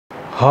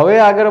હવે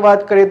આગળ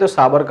વાત કરીએ તો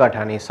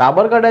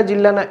સાબરકાંઠા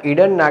જિલ્લાના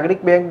ઈડર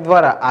નાગરિક બેંક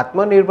દ્વારા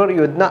આત્મનિર્ભર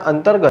યોજના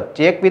અંતર્ગત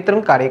ચેક વિતરણ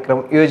કાર્યક્રમ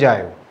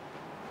યોજાયો।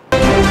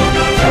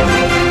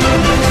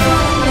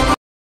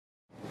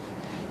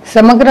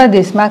 સમગ્ર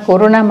દેશમાં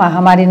કોરોના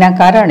મહામારીના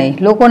કારણે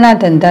લોકોના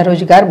ધંધા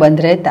રોજગાર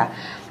બંધ રહેતા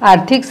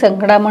આર્થિક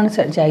સંકળામણ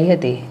સર્જાઈ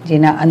હતી,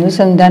 જેના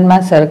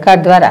અનુસંધાનમાં સરકાર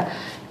દ્વારા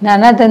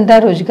નાના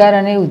ધંધા રોજગાર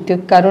અને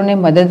ઉદ્યોગકારોને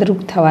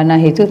મદદરૂપ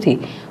થવાના હેતુથી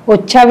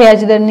ઓછા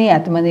વ્યાજદરની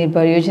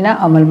આત્મનિર્ભર યોજના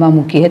અમલમાં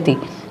મૂકી હતી,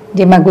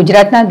 જેમાં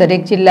ગુજરાતના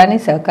દરેક જિલ્લાની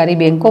સહકારી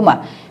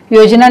બેંકોમાં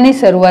યોજનાની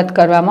શરૂઆત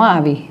કરવામાં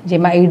આવી,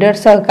 જેમાં ઈડર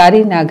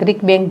સહકારી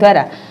નાગરિક બેંક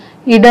દ્વારા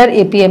ઈડર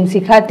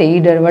એપીએમસી ખાતે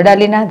ઈડર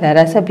વડાલીના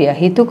ધારાસભ્ય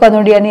હિતુ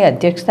કનોડિયાની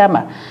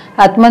અધ્યક્ષતામાં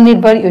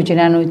આત્મનિર્ભર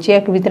યોજનાનો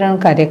ચેક વિતરણ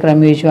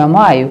કાર્યક્રમ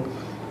યોજવામાં આવ્યો,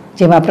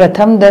 જેમાં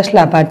પ્રથમ 10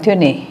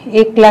 લાભાર્થીઓને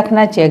 1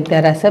 લાખના ચેક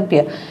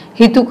ધારાસભ્ય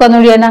હિતુ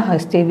કનોડિયાના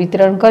હસ્તે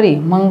વિતરણ કરી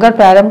મંગળ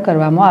પ્રારંભ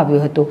કરવામાં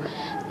આવ્યો હતો,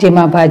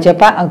 જેમાં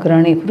ભાજપા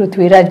અગ્રણી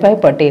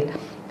પૃથ્વીરાજભાઈ પટેલ,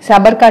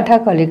 સાબરકાંઠા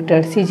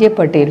કલેક્ટર સીજે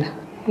પટેલ,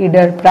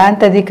 ઈડર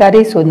પ્રાંત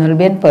અધિકારી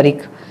સોનલબેન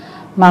પરીખ,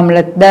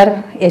 મામલતદાર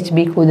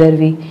એચબી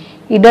કુદરવી,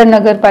 ઈડર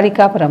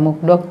નગરપાલિકા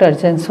પ્રમુખ ડોક્ટર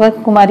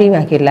જસવંતકુમારી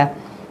વાઘેલા,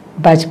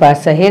 ભાજપા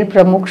શહેર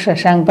પ્રમુખ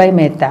શશાંકભાઈ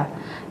મહેતા,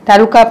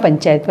 તાલુકા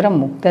પંચાયત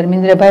પ્રમુખ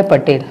ધર્મેન્દ્રભાઈ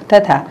પટેલ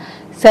તથા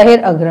શહેર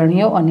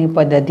અગ્રણીઓ અને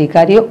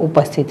પદાધિકારીઓ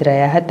ઉપસ્થિત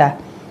રહ્યા હતા।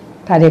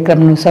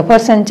 કાર્યક્રમનું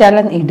સફળ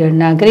સંચાલન ઈડર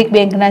નાગરિક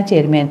બેંકના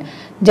ચેરમેન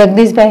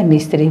જગદીશભાઈ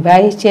મિસ્ત્રી,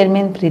 vice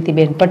chairman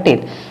Pritiben Patel,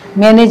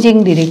 managing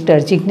director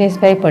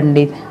જિગ્નેશભાઈ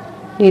પંડિત,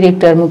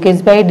 ડિરેક્ટર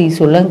મુકેશભાઈ ડી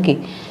સોલંકી,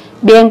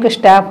 બેંક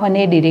સ્ટાફ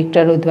અને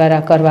ડિરેક્ટરો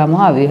દ્વારા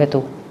કરવામાં આવ્યું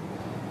હતું।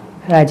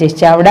 રાજેશ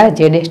ચાવડા,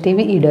 ZSTV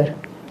ઈડર।